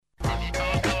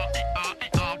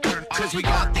'cause we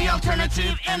got the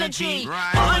alternative energy.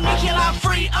 Nuclear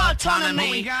free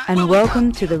autonomy. And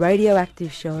welcome to the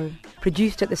Radioactive Show,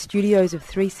 produced at the studios of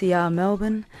 3CR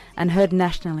Melbourne and heard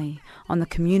nationally on the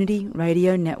Community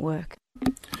Radio Network.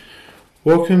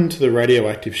 Welcome to the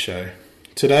Radioactive Show.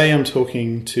 Today I'm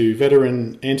talking to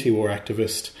veteran anti-war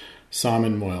activist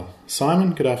Simon Moyle.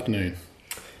 Simon, good afternoon.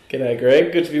 G'day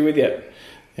Greg, good to be with you.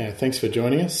 Yeah, thanks for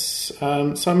joining us.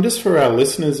 Simon, just for our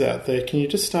listeners out there, can you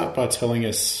just start by telling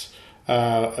us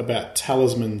about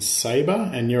Talisman Sabre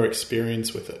and your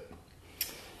experience with it?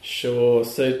 Sure.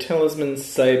 So Talisman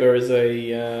Sabre is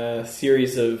a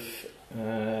series of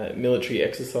military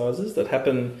exercises that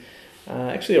happen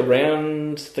actually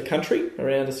around the country,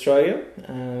 around Australia,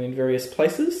 in various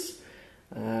places,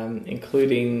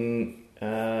 including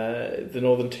the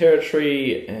Northern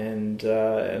Territory and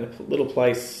a little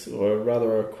place, or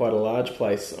rather quite a large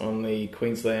place, on the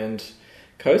Queensland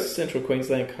coast, central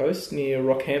Queensland coast, near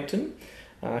Rockhampton,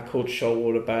 called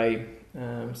Shoalwater Bay.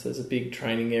 So there's a big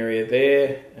training area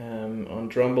there on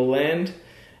Drumble land,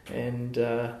 and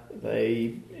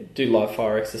they do live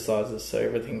fire exercises. So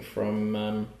everything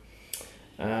from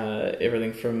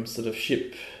sort of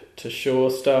ship to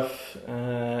shore stuff,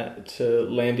 to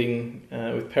landing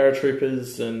with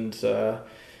paratroopers, and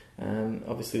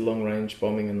obviously long-range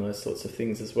bombing and those sorts of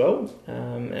things as well.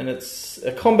 And it's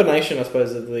a combination, I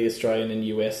suppose, of the Australian and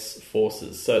US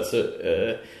forces. So it's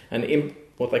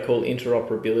what they call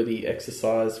interoperability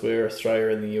exercise, where Australia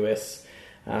and the US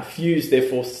fuse their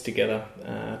forces together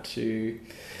to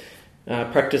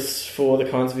practice for the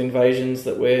kinds of invasions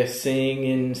that we're seeing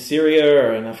in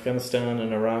Syria and Afghanistan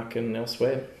and Iraq and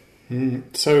elsewhere.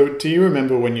 So do you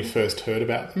remember when you first heard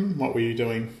about them? What were you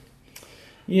doing?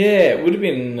 Yeah, it would have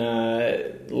been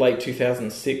late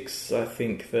 2006, I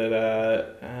think, that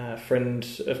a friend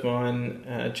of mine,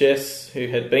 Jess, who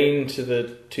had been to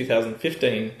the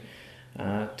 2015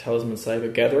 Talisman Sabre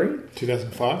gathering.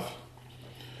 2005?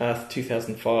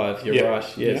 2005, you're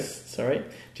right, yes, sorry.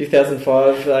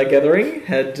 2005 gathering,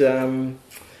 had done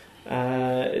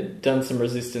some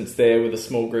resistance there with a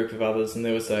small group of others, and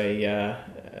there was a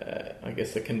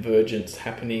convergence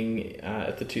happening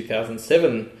at the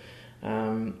 2007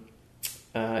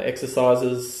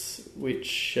 exercises,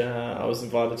 which I was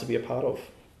invited to be a part of.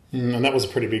 And that was a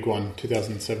pretty big one,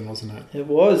 2007, wasn't it? It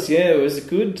was, yeah. It was a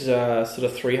good sort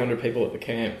of 300 people at the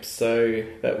camp. So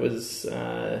that was,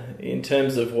 in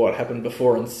terms of what happened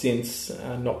before and since,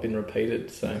 not been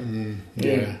repeated. So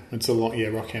it's a long. Yeah,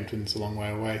 Rockhampton's a long way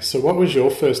away. So what was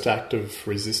your first act of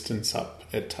resistance up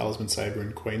at Talisman Sabre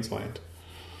in Queensland?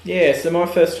 Yeah, so my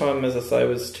first time, as I say,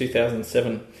 was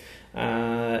 2007.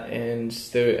 And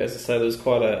there, as I say, there was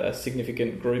quite a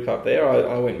significant group up there.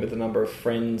 I went with a number of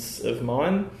friends of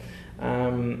mine,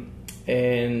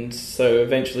 and so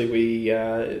eventually we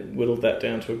whittled that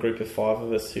down to a group of 5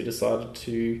 of us who decided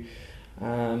to,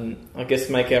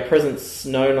 make our presence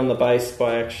known on the base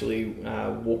by actually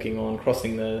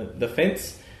crossing the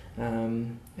fence,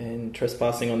 and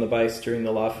trespassing on the base during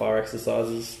the live fire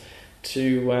exercises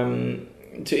to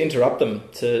interrupt them,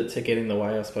 to get in the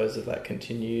way, I suppose, of that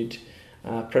continued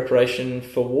preparation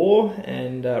for war,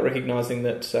 and recognising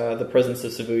that the presence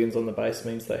of civilians on the base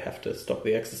means they have to stop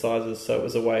the exercises. So it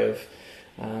was a way of,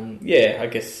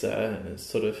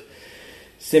 sort of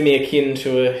semi-akin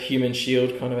to a human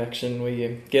shield kind of action, where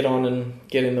you get on and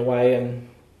get in the way and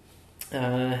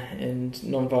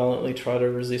non-violently try to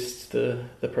resist the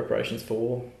preparations for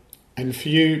war. And for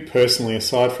you personally,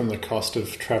 aside from the cost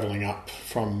of travelling up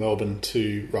from Melbourne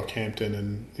to Rockhampton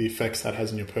and the effects that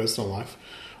has in your personal life,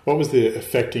 what was the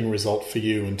affecting result for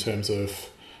you in terms of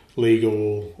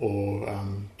legal or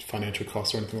financial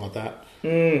costs or anything like that?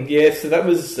 So that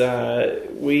was,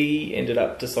 we ended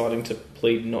up deciding to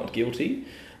plead not guilty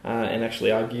and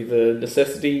actually argue the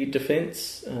necessity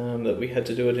defence, that we had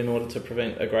to do it in order to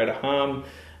prevent a greater harm.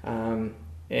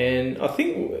 And I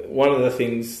think one of the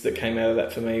things that came out of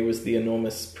that for me was the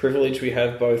enormous privilege we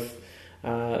have, both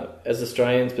as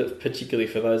Australians, but particularly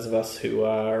for those of us who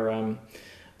are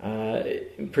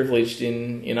privileged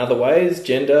in other ways,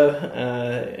 gender,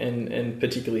 and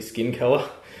particularly skin colour,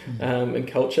 and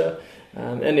culture,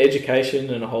 and education,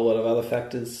 and a whole lot of other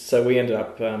factors. So we ended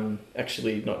up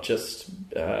actually not just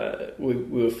we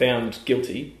were found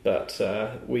guilty, but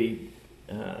we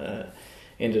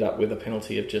ended up with a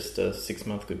penalty of just a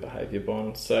 6-month good behaviour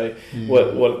bond. So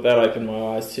what that opened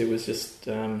my eyes to was just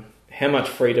how much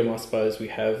freedom, I suppose, we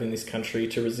have in this country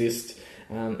to resist,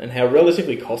 and how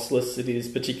relatively costless it is,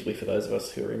 particularly for those of us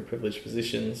who are in privileged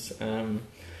positions,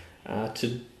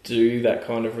 to do that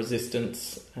kind of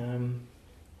resistance.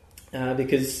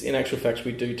 because in actual fact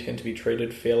we do tend to be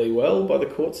treated fairly well by the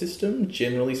court system,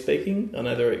 generally speaking. I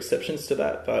know there are exceptions to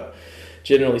that, but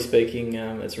generally speaking,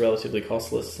 it's relatively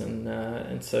costless,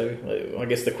 and so I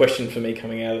guess the question for me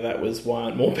coming out of that was, why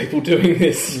aren't more people doing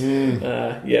this?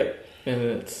 Yep, and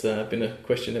it's been a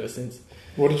question ever since.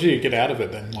 What did you get out of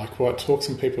it then? Like, what talk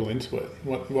some people into it?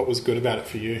 What was good about it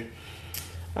for you?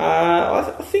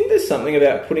 I think there's something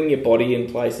about putting your body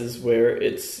in places where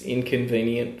it's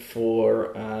inconvenient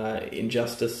for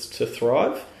injustice to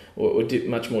thrive, or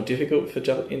much more difficult for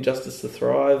injustice to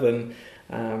thrive, and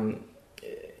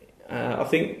I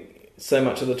think so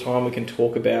much of the time we can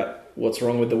talk about what's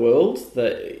wrong with the world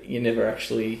that you never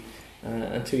actually,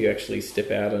 until you actually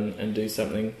step out and do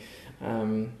something.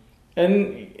 And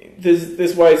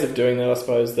there's ways of doing that, I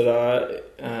suppose, that are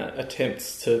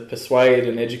attempts to persuade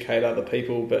and educate other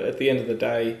people. But at the end of the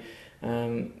day,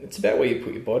 it's about where you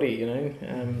put your body. You know,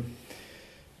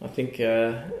 I think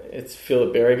it's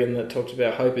Philip Berrigan that talked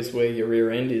about hope is where your rear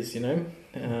end is. You know,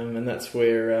 and that's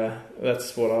where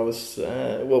that's what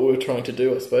what we were trying to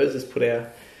do, I suppose, is put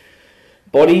our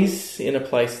bodies in a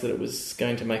place that it was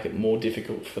going to make it more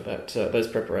difficult for those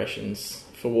preparations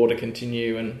for war to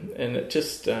continue, and it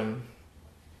just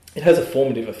it has a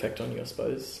formative effect on you, I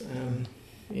suppose,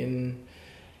 in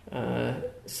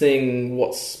seeing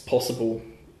what's possible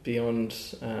beyond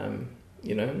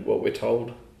what we're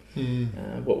told,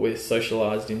 what we're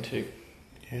socialised into.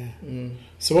 Yeah.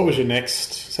 So what was your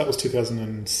next? So that was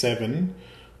 2007.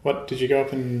 What did you go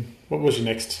up and? What was your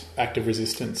next act of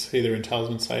resistance, either in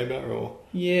Talisman Sabre or?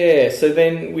 Yeah, so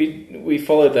then we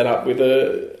followed that up with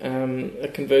a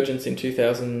convergence in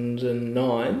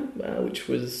 2009, which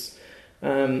was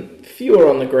fewer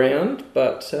on the ground,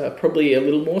 but probably a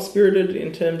little more spirited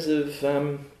in terms of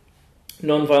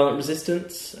non-violent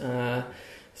resistance.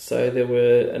 So there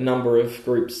were a number of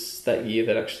groups that year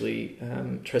that actually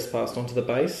trespassed onto the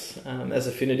base as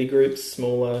affinity groups,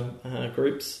 smaller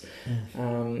groups.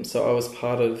 So I was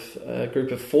part of a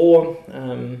group of 4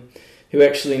 who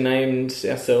actually named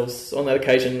ourselves on that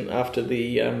occasion after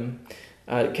the...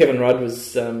 Kevin Rudd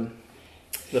was the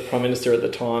Prime Minister at the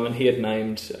time, and he had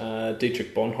named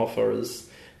Dietrich Bonhoeffer as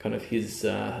kind of his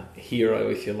hero,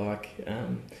 if you like.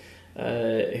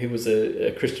 Who was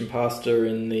a Christian pastor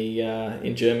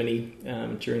in Germany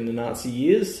during the Nazi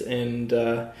years, and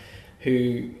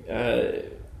who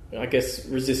I guess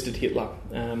resisted Hitler.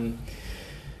 And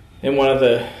one of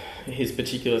his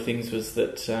particular things was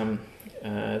that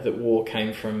that war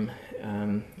came from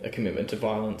a commitment to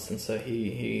violence, and so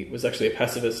he was actually a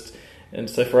pacifist. And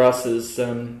so for us as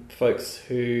folks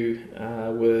who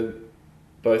were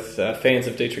both fans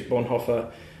of Dietrich Bonhoeffer,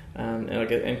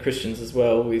 and Christians as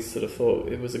well, we sort of thought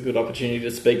it was a good opportunity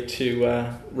to speak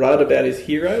to Rudd about his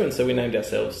hero, and so we named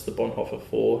ourselves the Bonhoeffer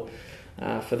 4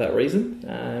 for that reason.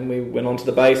 And we went on to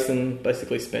the base and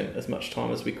basically spent as much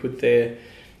time as we could there,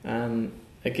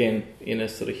 again in a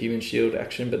sort of human shield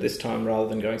action, but this time rather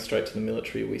than going straight to the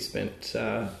military, we spent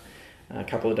a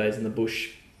couple of days in the bush,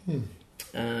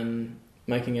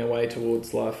 making our way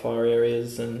towards live fire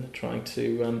areas and trying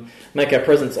to make our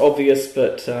presence obvious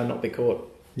but not be caught.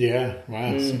 Yeah,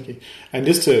 wow. And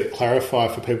just to clarify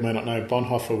for people who may not know,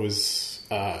 Bonhoeffer was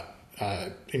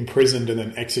imprisoned and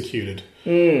then executed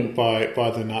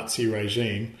by the Nazi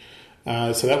regime.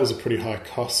 So that was a pretty high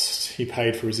cost he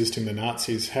paid for resisting the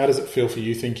Nazis. How does it feel for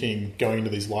you thinking, going into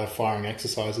these live firing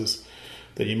exercises,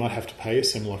 that you might have to pay a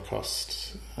similar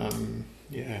cost?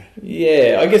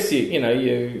 Yeah, I guess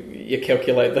you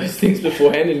calculate those things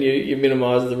beforehand and you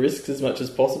minimise the risks as much as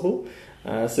possible.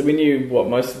 So we knew what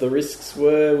most of the risks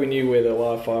were. We knew where the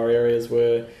live fire areas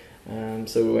were.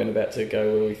 So we weren't about to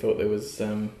go where we thought there was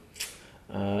a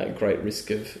great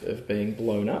risk of being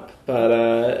blown up. But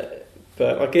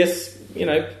I guess,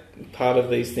 part of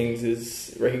these things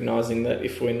is recognising that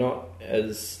if we're not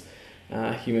as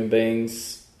human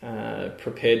beings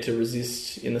prepared to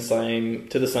resist to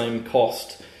the same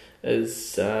cost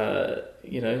as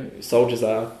soldiers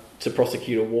are to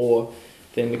prosecute a war,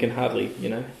 then we can hardly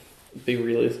be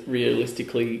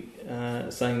realistically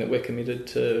saying that we're committed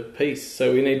to peace.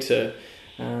 So we need to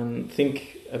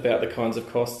think about the kinds of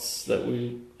costs that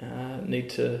we need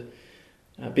to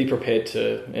be prepared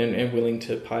to and willing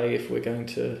to pay if we're going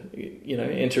to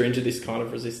enter into this kind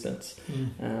of resistance.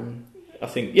 I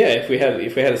think if we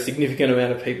had a significant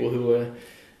amount of people who were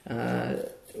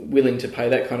willing to pay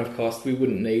that kind of cost, we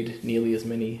wouldn't need nearly as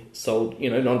many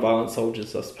non-violent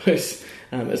soldiers, I suppose,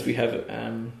 as we have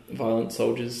violent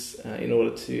soldiers in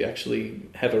order to actually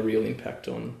have a real impact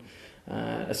on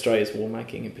Australia's war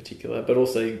making in particular, but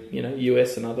also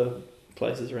US and other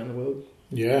places around the world.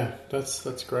 Yeah,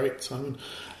 that's great, Simon.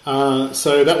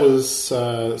 So that was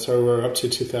so we're up to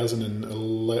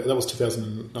 2011. That was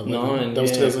 2011. That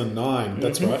was 2009.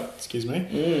 That's right. Excuse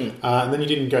me. And then you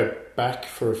didn't go back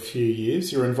for a few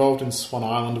years. You were involved in Swan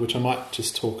Island, which I might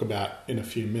just talk about in a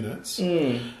few minutes.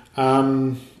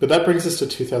 But that brings us to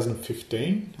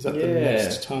 2015. Is that the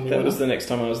next time you went? That was the next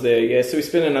time I was there. Yeah. So we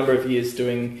spent a number of years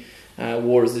doing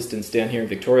war resistance down here in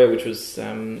Victoria, which was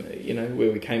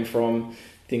where we came from.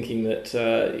 Thinking that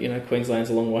Queensland's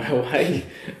a long way away,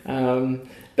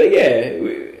 but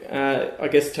I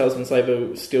guess Talisman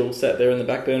Sabre still sat there in the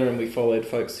back burner, and we followed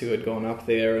folks who had gone up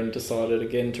there and decided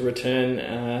again to return.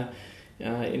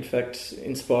 In fact,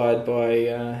 inspired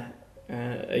by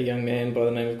a young man by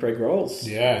the name of Greg Rolls,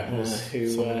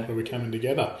 who we came in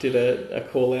together. Did a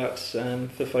call out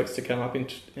for folks to come up in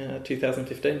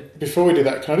 2015. Before we do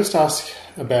that, can I just ask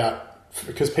about?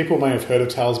 Because people may have heard of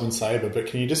Talisman Sabre, but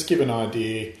can you just give an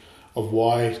idea of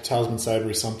why Talisman Sabre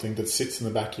is something that sits in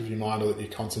the back of your mind or that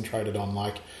you're concentrated on?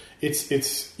 Like, it's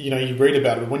you read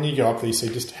about it, but when you go up there, you see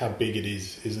just how big it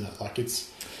is, isn't it? Like,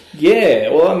 it's...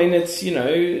 Yeah, well, I mean, it's,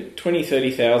 20,000,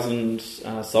 30,000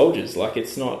 soldiers. Like,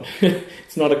 it's not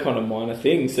it's not a kind of minor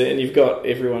thing. So, and you've got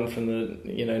everyone from the,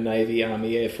 Navy,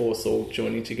 Army, Air Force all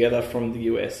joining together from the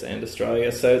US and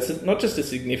Australia. So it's not just a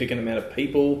significant amount of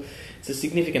people, it's a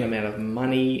significant amount of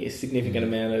money, a significant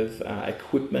amount of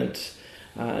equipment,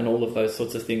 and all of those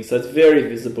sorts of things. So it's very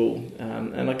visible.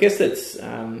 And I guess it's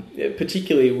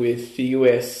particularly with the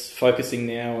US focusing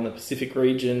now on the Pacific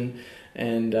region,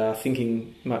 and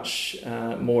thinking much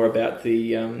more about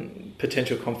the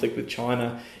potential conflict with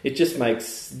China, it just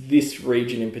makes this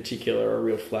region in particular a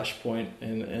real flashpoint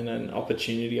and an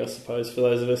opportunity, I suppose, for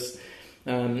those of us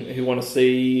who want to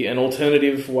see an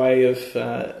alternative way of,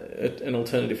 an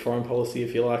alternative foreign policy,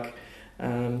 if you like,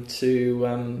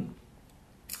 to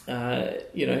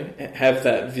have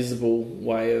that visible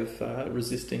way of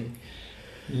resisting.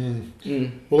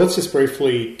 Well, let's just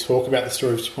briefly talk about the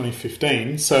story of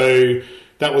 2015. So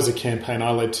that was a campaign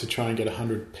I led to try and get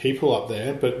 100 people up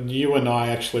there, but you and I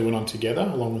actually went on together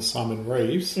along with Simon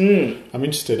Reeves. I'm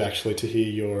interested actually to hear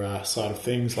your side of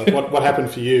things. Like what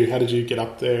happened for you? How did you get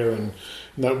up there? And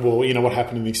what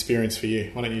happened in the experience for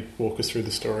you? Why don't you walk us through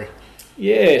the story?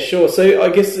 Yeah, sure. So I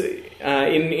guess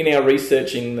in our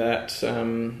researching that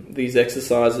these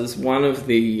exercises, one of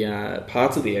the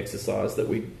parts of the exercise that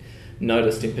we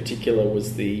noticed in particular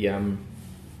was the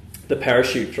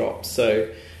parachute drop.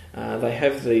 So they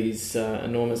have these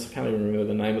enormous, I can't even remember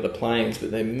the name of the planes,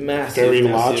 but they're massive, very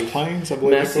large planes, I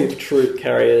believe. Massive troop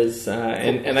carriers,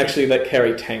 and actually that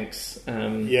carry tanks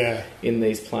in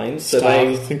these planes. So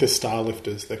I think they're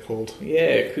Starlifters, they're called. Yeah,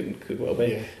 it could well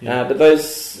be. Yeah. But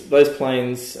those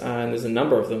planes, and there's a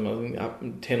number of them, I think up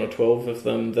 10 or 12 of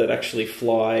them, that actually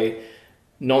fly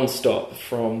non-stop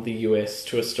from the US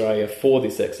to Australia for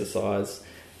this exercise,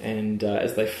 and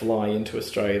as they fly into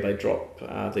Australia they drop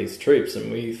these troops,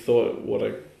 and we thought what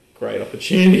a great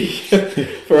opportunity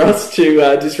for us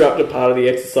to disrupt a part of the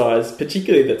exercise,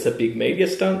 particularly that's a big media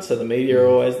stunt, so the media are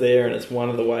always there, and it's one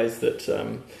of the ways that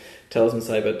Talisman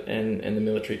Sabre and the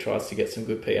military tries to get some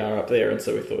good PR up there, and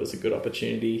so we thought it was a good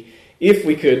opportunity if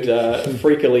we could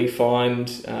freakily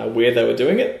find where they were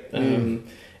doing it,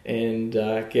 and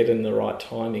get in the right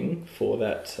timing for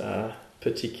that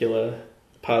particular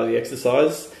part of the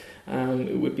exercise.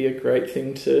 It would be a great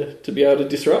thing to be able to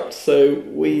disrupt. So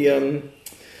we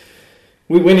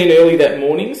went in early that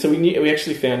morning. So we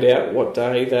actually found out what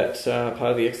day that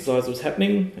part of the exercise was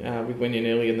happening. We went in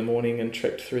early in the morning and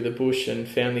trekked through the bush and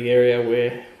found the area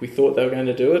where we thought they were going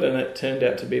to do it, and it turned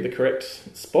out to be the correct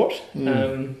spot.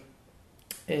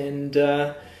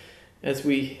 As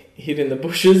we hid in the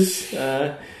bushes,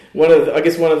 one of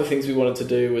the things we wanted to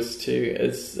do was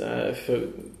for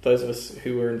those of us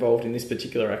who were involved in this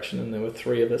particular action, and there were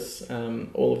 3 of us,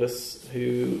 all of us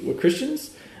who were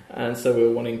Christians, and so we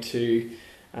were wanting to,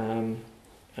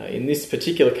 in this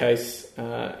particular case,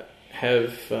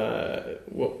 have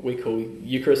what we call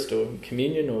Eucharist or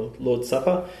Communion or Lord's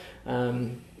Supper,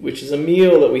 which is a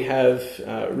meal that we have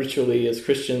ritually as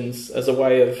Christians as a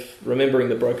way of remembering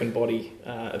the broken body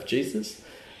of Jesus.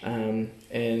 So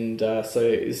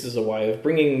this is a way of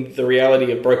bringing the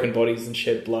reality of broken bodies and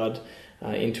shed blood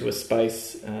into a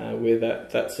space where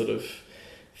that sort of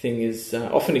thing is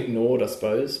often ignored, I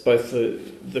suppose, both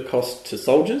the cost to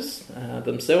soldiers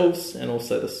themselves and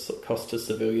also the cost to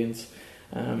civilians.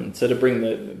 So to bring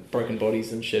the broken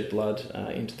bodies and shed blood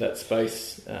into that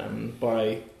space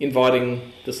by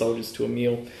inviting the soldiers to a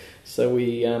meal. So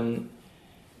we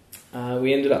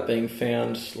ended up being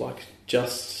found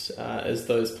just as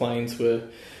those planes were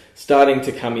starting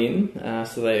to come in.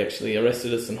 So they actually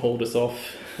arrested us and hauled us off.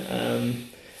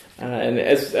 And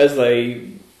as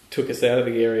they took us out of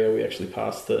the area, we actually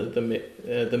passed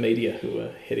the media who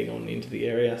were heading on into the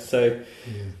area. So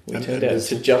we turned out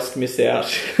to just miss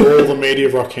out. All the media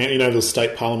of Rockhampton, the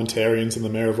state parliamentarians and the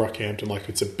mayor of Rockhampton,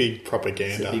 it's a big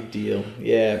propaganda. It's a big deal,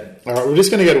 yeah. All right, we're just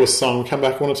going to go to a song. We'll come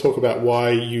back. I want to talk about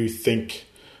why you think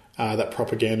that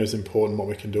propaganda is important, what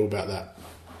we can do about that.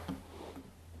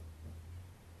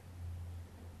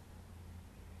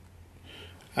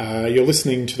 You're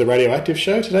listening to the Radioactive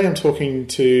Show. Today I'm talking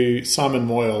to Simon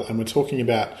Moyle, and we're talking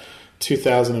about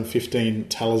 2015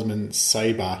 Talisman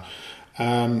Sabre.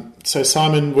 So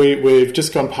Simon, we've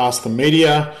just gone past the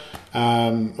media,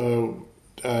 and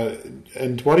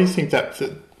why do you think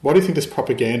why do you think this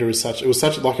propaganda is such? It was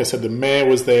such, like I said, the mayor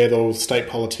was there, there were state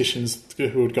politicians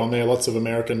who had gone there, lots of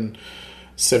American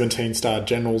 17-star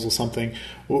generals or something.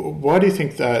 Why do you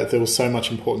think that there was so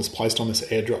much importance placed on this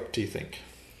airdrop, do you think?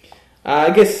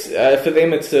 I guess for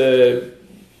them it's a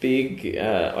big,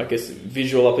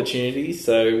 visual opportunity.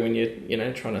 So when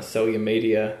you're trying to sell your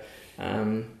media,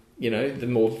 the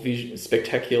more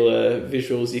spectacular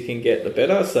visuals you can get, the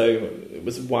better. So it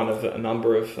was one of a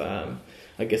number of,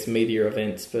 media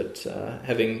events. But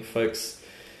having folks,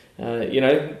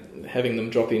 having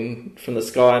them drop in from the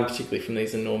sky, and particularly from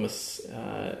these enormous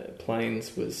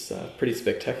planes, was pretty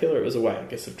spectacular. It was a way, I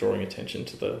guess, of drawing attention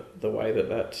to the way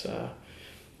that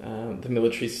the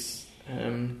military's,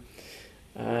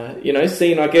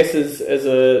 seen, I guess, as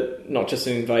a not just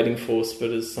an invading force,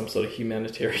 but as some sort of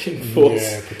humanitarian force.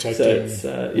 Yeah, protecting.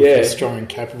 So how strong and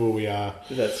capable we are.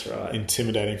 That's right.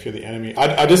 Intimidating for the enemy.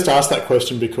 I just asked that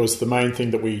question because the main thing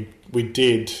that we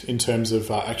did in terms of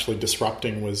actually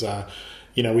disrupting was,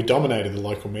 we dominated the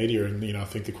local media and, I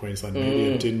think the Queensland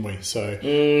media, didn't we? So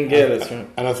that's right.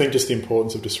 And I think just the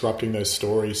importance of disrupting those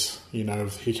stories,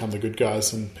 of here come the good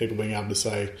guys, and people being able to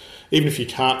say, even if you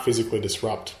can't physically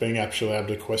disrupt, being actually able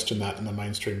to question that in the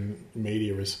mainstream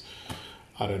media is,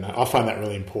 I don't know, I find that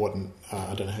really important.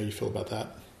 I don't know how you feel about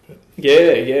that. But.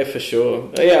 Yeah, for sure.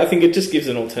 Yeah, I think it just gives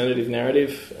an alternative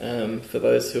narrative for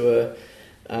those who are,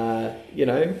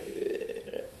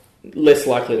 less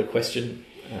likely to question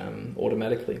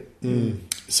automatically.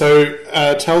 So,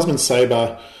 Talisman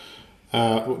Sabre,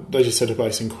 as you said, are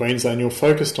based in Queensland. You're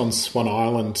focused on Swan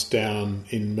Island down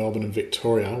in Melbourne and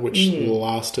Victoria, which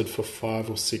lasted for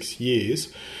 5 or 6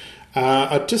 years.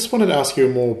 I just wanted to ask you a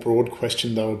more broad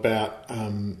question, though, about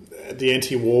the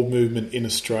anti-war movement in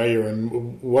Australia,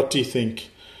 and what do you think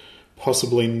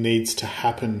possibly needs to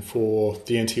happen for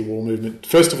the anti-war movement?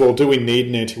 First of all, do we need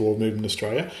an anti-war movement in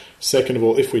Australia? Second of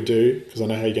all, if we do, because I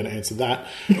know how you're going to answer that,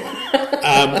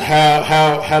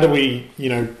 how do we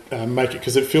make it?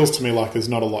 Because it feels to me like there's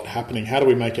not a lot happening. How do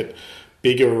we make it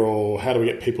bigger, or how do we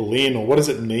get people in, or what does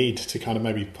it need to kind of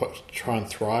maybe try and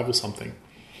thrive or something?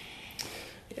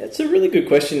 Yeah, it's a really good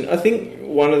question. I think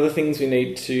one of the things we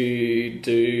need to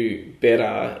do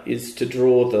better is to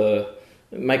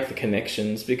make the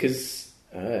connections, because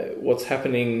what's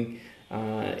happening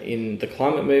in the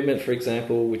climate movement, for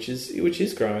example, which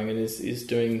is growing and is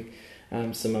doing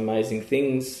some amazing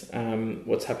things.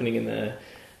 What's happening in the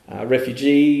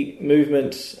refugee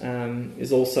movement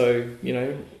is also,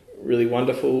 really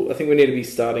wonderful. I think we need to be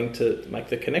starting to make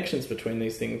the connections between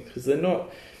these things, because they're not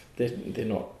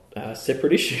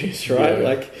separate issues,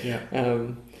 right?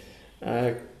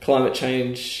 Climate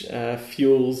change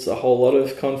fuels a whole lot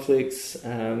of conflicts.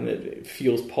 It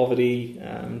fuels poverty,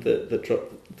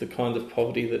 the kind of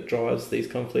poverty that drives these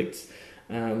conflicts.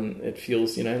 It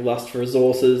fuels, lust for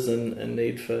resources and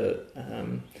need for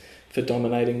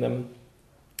dominating them.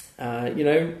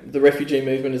 The refugee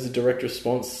movement is a direct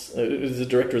response. It is a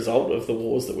direct result of the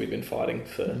wars that we've been fighting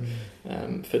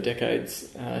for decades.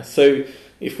 So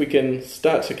if we can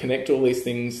start to connect all these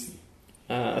things,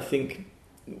 I think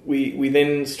we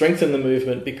then strengthen the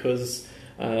movement, because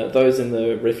those in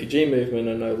the refugee movement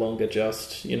are no longer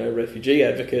just refugee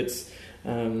advocates.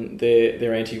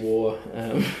 They're anti-war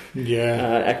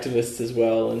activists as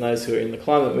well, and those who are in the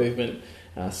climate movement,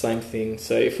 same thing.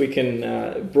 So if we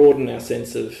can broaden our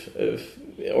sense of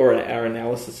or our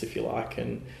analysis, if you like,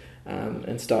 and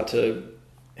start to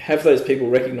have those people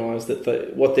recognise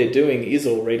that what they're doing is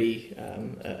already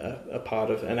a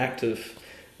part of an active,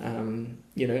 an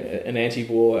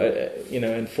anti-war,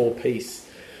 and for peace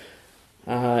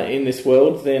in this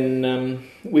world, then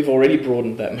we've already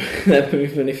broadened that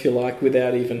movement, if you like,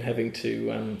 without even having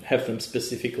to have them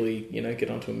specifically,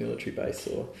 get onto a military base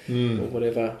or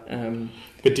whatever.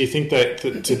 But do you think that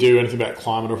to do anything about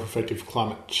climate or effective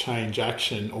climate change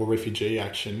action or refugee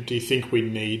action, do you think we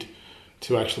need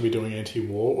to actually be doing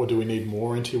anti-war, or do we need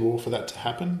more anti-war for that to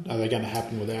happen? Are they going to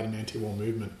happen without an anti-war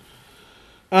movement?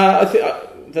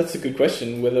 That's a good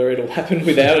question, whether it'll happen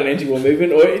without an anti-war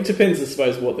movement, or it depends, I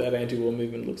suppose, what that anti-war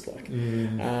movement looks like.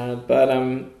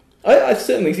 I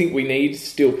certainly think we need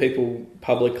still people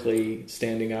publicly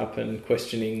standing up and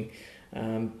questioning,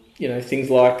 things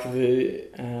like the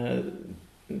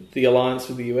alliance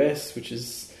with the US, which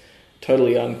is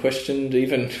totally unquestioned,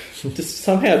 even just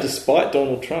somehow despite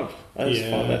Donald Trump. I just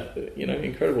find that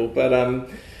incredible. But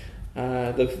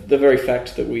the very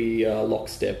fact that we are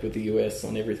lockstep with the US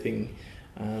on everything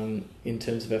in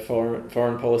terms of our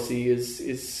foreign policy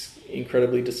is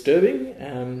incredibly disturbing.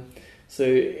 So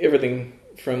everything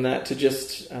from that to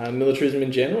just militarism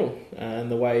in general, and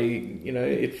the way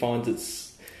it finds its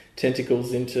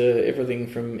tentacles into everything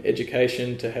from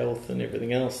education to health and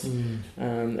everything else,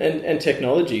 and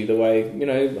technology. The way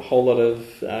a whole lot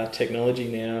of technology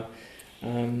now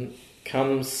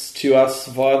comes to us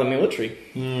via the military.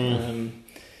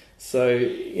 So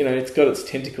it's got its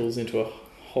tentacles into a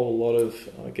whole lot of,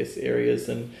 I guess, areas,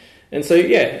 and so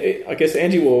I guess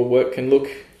anti-war work can look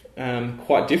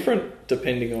quite different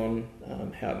depending on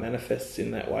how it manifests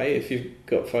in that way. If you've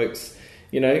got folks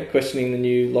questioning the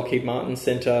new Lockheed Martin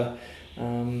Centre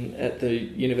at the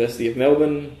University of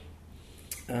Melbourne,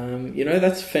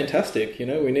 that's fantastic.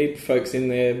 We need folks in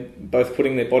there both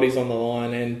putting their bodies on the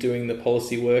line and doing the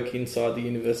policy work inside the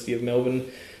University of Melbourne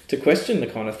to question the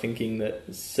kind of thinking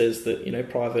that says that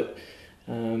private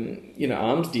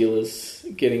arms dealers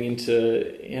getting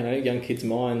into young kids'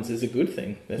 minds is a good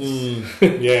thing.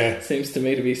 That's seems to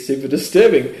me to be super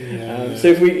disturbing. So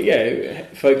if we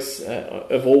folks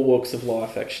of all walks of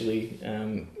life actually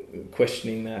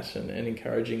questioning that and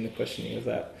encouraging the questioning of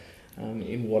that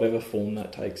in whatever form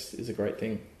that takes is a great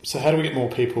thing. So how do we get more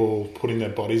people putting their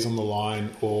bodies on the line,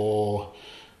 or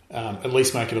at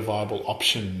least make it a viable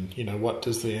option? What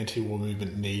does the anti-war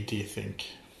movement need, do you think?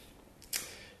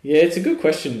 Yeah, it's a good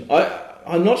question.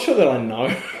 I'm not sure that I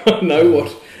know. I know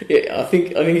what. Yeah, I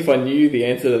think if I knew the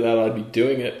answer to that, I'd be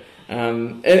doing it.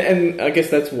 And I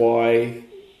guess that's why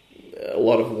a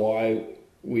lot of why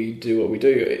we do what we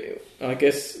do. I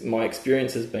guess my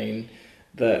experience has been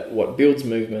that what builds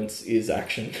movements is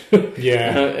action. So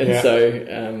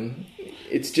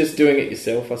it's just doing it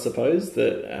yourself, I suppose,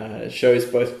 that shows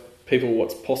both people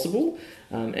what's possible.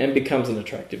 And becomes an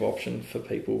attractive option for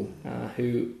people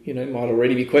who might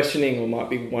already be questioning or might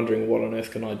be wondering, what on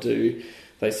earth can I do?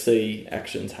 They see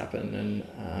actions happen,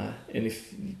 and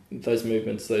if those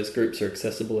movements, those groups are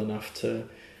accessible enough to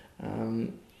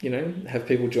have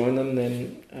people join them,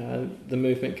 then the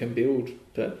movement can build.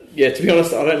 But to be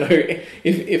honest, I don't know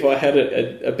if I had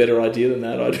a better idea than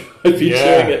that, I'd be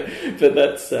doing it. But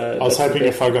that's. I was hoping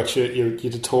if I got you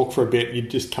to talk for a bit, you'd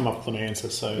just come up with an answer.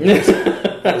 So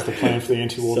that was the plan for the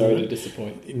anti-war movement. Sorry to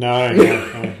disappoint. No,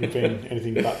 you've been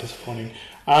anything but disappointing.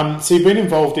 So you've been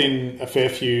involved in a fair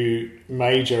few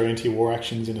major anti-war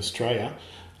actions in Australia.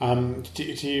 Do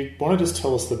you want to just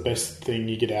tell us the best thing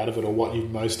you get out of it, or what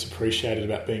you've most appreciated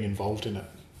about being involved in it?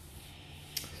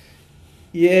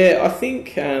 Yeah, I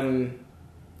think in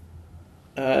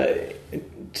order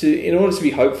to be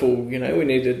hopeful, we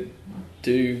need to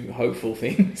do hopeful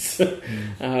things.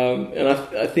 And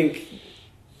I think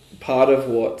part of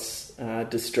what's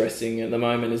distressing at the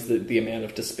moment is the amount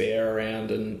of despair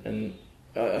around, and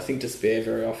I think despair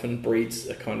very often breeds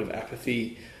a kind of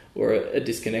apathy or a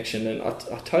disconnection, and I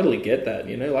totally get that,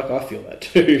 I feel that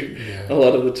too. A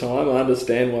lot of the time. I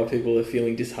understand why people are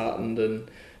feeling disheartened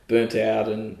and burnt out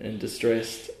and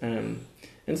distressed. And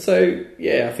so,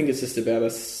 I think it's just about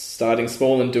us starting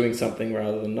small and doing something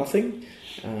rather than nothing.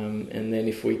 And then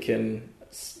if we can,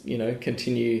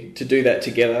 continue to do that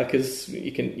together, because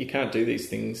you can't do these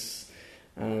things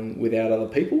without other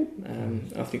people.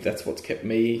 I think that's what's kept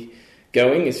me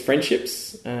going, is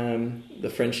friendships.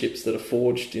 The friendships that are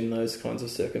forged in those kinds of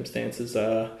circumstances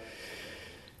are,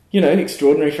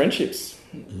 extraordinary friendships.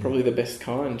 Probably the best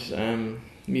kind.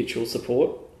 Mutual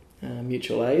support,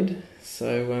 mutual aid.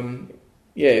 So,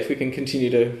 if we can continue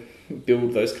to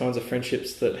build those kinds of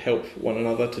friendships that help one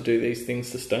another to do these things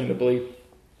sustainably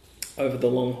over the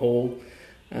long haul,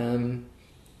 then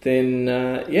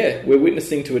we're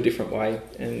witnessing to a different way,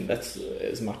 and that's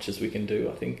as much as we can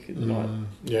do. I think it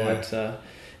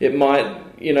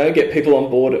might get people on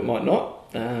board. It might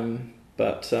not,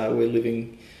 but we're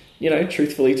living,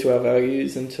 truthfully to our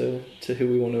values and to who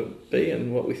we want to be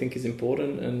and what we think is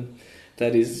important, and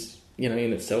that is, in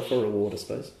itself a reward, I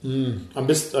suppose. I'm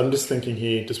just thinking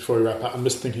here, just before we wrap up, I'm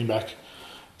just thinking back,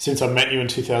 since I met you in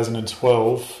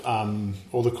 2012,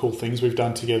 all the cool things we've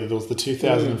done together. There was the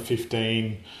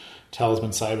 2015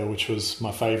 Talisman Sabre, which was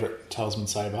my favourite Talisman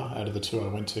Sabre out of the two I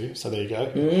went to. So there you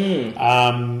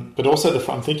go. But also,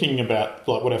 I'm thinking about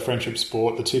like what our friendships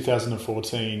brought. The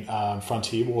 2014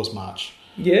 Frontier Wars March.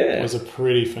 Yeah, was a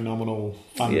pretty phenomenal,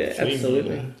 fun thing.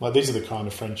 Absolutely. You know? Like these are the kind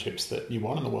of friendships that you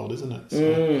want in the world, isn't it?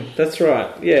 So. That's right.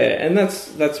 Yeah, and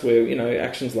that's where, you know,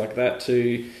 actions like that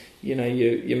too. You know,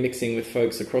 you're mixing with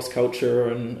folks across culture,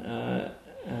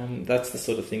 and that's the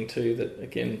sort of thing too that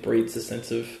again breeds a sense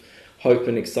of hope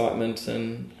and excitement.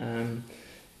 And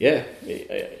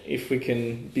if we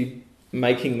can be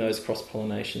making those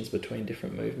cross-pollinations between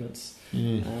different movements,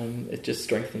 it just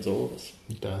strengthens all of us.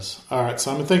 It does. All right,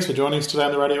 Simon, thanks for joining us today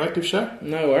on The Radioactive Show.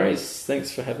 No worries.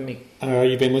 Thanks for having me.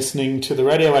 You've been listening to The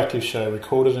Radioactive Show,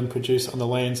 recorded and produced on the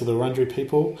lands of the Wurundjeri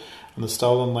people on the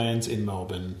stolen lands in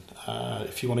Melbourne.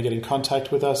 If you want to get in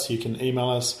contact with us, you can email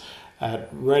us at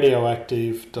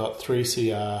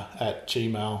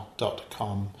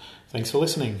radioactive.3cr@gmail.com. Thanks for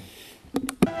listening.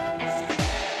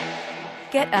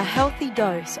 Get a healthy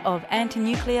dose of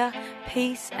anti-nuclear,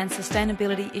 peace and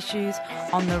sustainability issues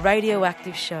on The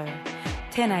Radioactive Show.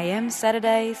 10 a.m.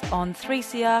 Saturdays on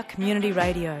 3CR Community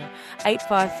Radio,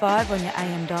 855 on your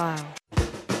AM dial.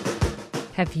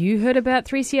 Have you heard about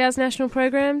 3CR's national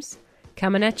programs?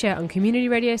 Coming at you on community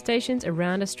radio stations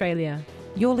around Australia.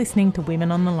 You're listening to Women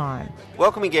on the Line.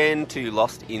 Welcome again to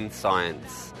Lost in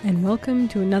Science. And welcome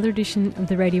to another edition of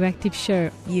The Radioactive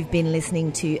Show. You've been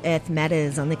listening to Earth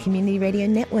Matters on the Community Radio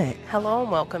Network. Hello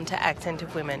and welcome to Accent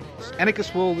of Women.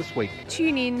 Anarchist Wall this week.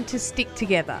 Tune in to Stick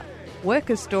Together.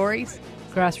 Worker Stories.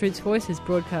 Grassroots Voices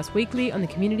broadcast weekly on the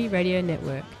Community Radio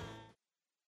Network.